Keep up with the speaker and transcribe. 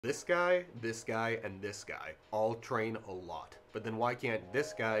This guy, and this guy all train a lot. But then why can't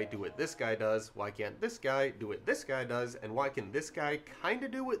this guy do what this guy does? Why can't this guy do what this guy does? And why can this guy kind of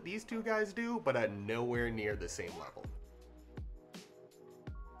do what these two guys do, but at nowhere near the same level?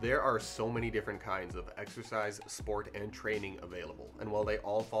 There are so many different kinds of exercise, sport, and training available, and while they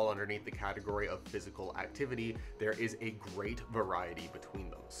all fall underneath the category of physical activity, there is a great variety between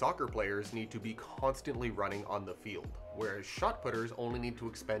them. Soccer players need to be constantly running on the field, whereas shot putters only need to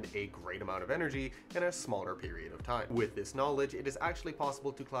expend a great amount of energy in a smaller period of time. With this knowledge, it is actually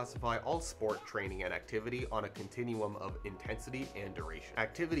possible to classify all sport, training, and activity on a continuum of intensity and duration.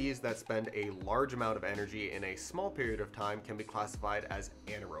 Activities that spend a large amount of energy in a small period of time can be classified as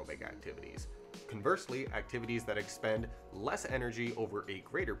anaerobic activities. Conversely, activities that expend less energy over a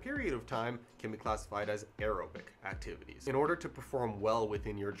greater period of time can be classified as aerobic activities. In order to perform well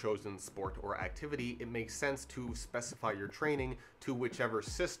within your chosen sport or activity, it makes sense to specify your training to whichever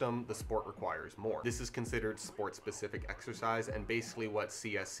system the sport requires more. This is considered sport-specific exercise and basically what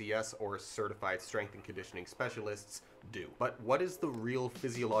CSCS or Certified Strength and Conditioning Specialists do. But what is the real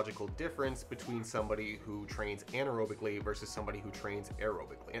physiological difference between somebody who trains anaerobically versus somebody who trains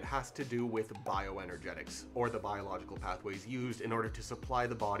aerobically? It has to do with bioenergetics, or the biological pathways used in order to supply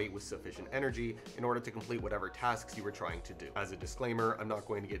the body with sufficient energy in order to complete whatever tasks you were trying to do. As a disclaimer, I'm not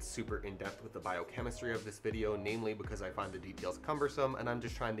going to get super in-depth with the biochemistry of this video, namely because I find the details cumbersome and I'm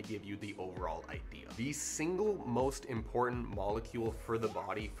just trying to give you the overall idea. The single most important molecule for the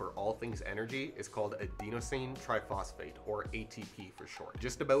body for all things energy is called adenosine triphosphate, or ATP for short.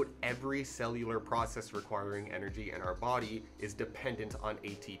 Just about every cellular process requiring energy in our body is dependent on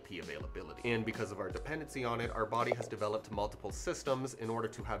ATP availability. And because of our dependency on it, our body has developed multiple systems in order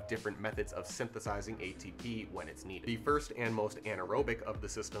to have different methods of synthesizing ATP when it's needed. The first and most anaerobic of the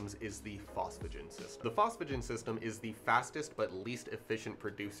systems is the phosphagen system. The phosphagen system is the fastest but least efficient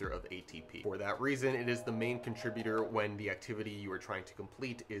producer of ATP. For that reason, it is the main contributor when the activity you are trying to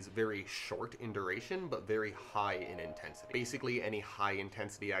complete is very short in duration but very high in intensity. Basically, any high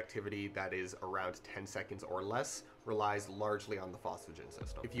intensity activity that is around 10 seconds or less relies largely on the phosphagen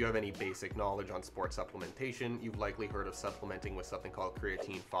system. If you have any basic knowledge on sport supplementation, you've likely heard of supplementing with something called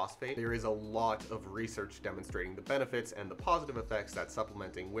creatine phosphate. There is a lot of research demonstrating the benefits and the positive effects that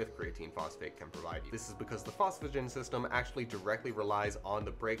supplementing with creatine phosphate can provide you. This is because the phosphagen system actually directly relies on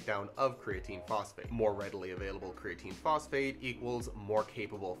the breakdown of creatine phosphate. More readily available creatine phosphate equals more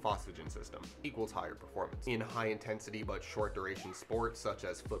capable phosphagen system, equals higher performance. In high intensity but short duration sports such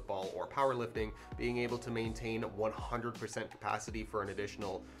as football or powerlifting, being able to maintain 100% capacity for an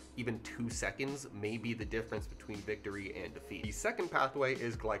additional even 2 seconds may be the difference between victory and defeat. The second pathway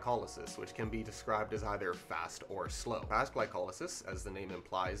is glycolysis, which can be described as either fast or slow. Fast glycolysis, as the name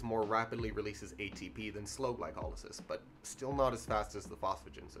implies, more rapidly releases ATP than slow glycolysis, but still not as fast as the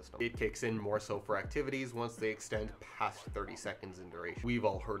phosphagen system. It kicks in more so for activities once they extend past 30 seconds in duration. We've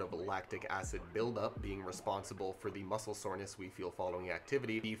all heard of lactic acid buildup being responsible for the muscle soreness we feel following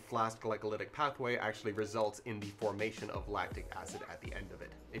activity. The fast glycolytic pathway actually results in the formation of lactic acid at the end of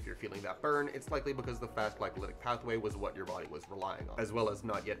it. If you're feeling that burn, it's likely because the fast glycolytic pathway was what your body was relying on, as well as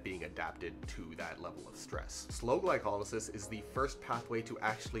not yet being adapted to that level of stress. Slow glycolysis is the first pathway to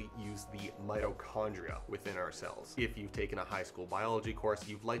actually use the mitochondria within our cells. If you've taken a high school biology course,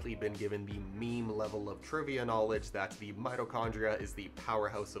 you've likely been given the meme level of trivia knowledge that the mitochondria is the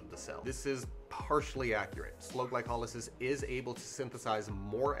powerhouse of the cell. This is partially accurate. Slow glycolysis is able to synthesize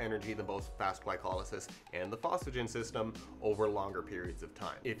more energy than both fast glycolysis and the phosphagen system over longer periods of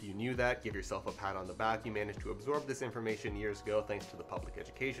time. If you knew that, give yourself a pat on the back. You managed to absorb this information years ago thanks to the public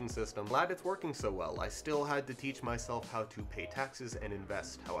education system. Glad it's working so well. I still had to teach myself how to pay taxes and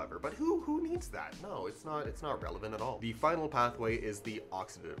invest, however, but who needs that? No, it's not relevant at all. The final pathway is the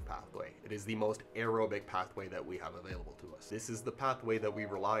oxidative pathway. It is the most aerobic pathway that we have available to us. This is the pathway that we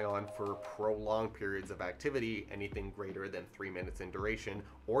rely on for prolonged periods of activity, anything greater than 3 minutes in duration,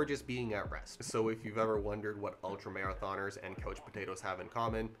 or just being at rest. So if you've ever wondered what ultramarathoners and couch potatoes have in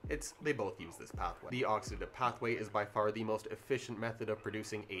common, they both use this pathway. The oxidative pathway is by far the most efficient method of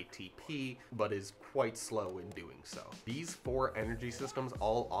producing ATP, but is quite slow in doing so. These 4 energy systems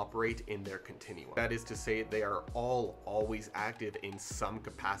all operate in their continuum. That is to say, they are all always active in some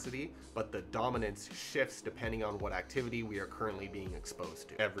capacity, but the dominance shifts depending on what activity we are currently being exposed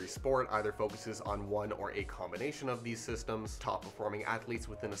to. Every sport either focuses focuses on one or a combination of these systems. Top performing athletes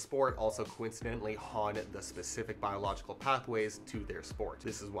within a sport also coincidentally hone the specific biological pathways to their sport.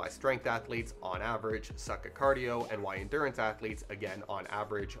 This is why strength athletes on average suck at cardio, and why endurance athletes, again on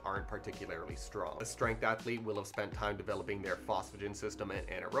average, aren't particularly strong. A strength athlete will have spent time developing their phosphagen system and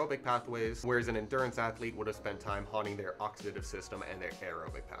anaerobic pathways, whereas an endurance athlete would have spent time honing their oxidative system and their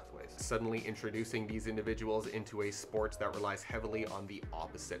aerobic pathways. Suddenly introducing these individuals into a sport that relies heavily on the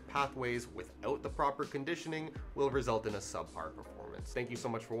opposite pathways without the proper conditioning will result in a subpar performance. Thank you so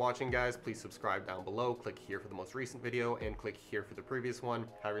much for watching, guys. Please subscribe down below, click here for the most recent video, and click here for the previous one.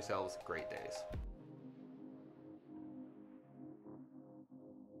 Have yourselves great days.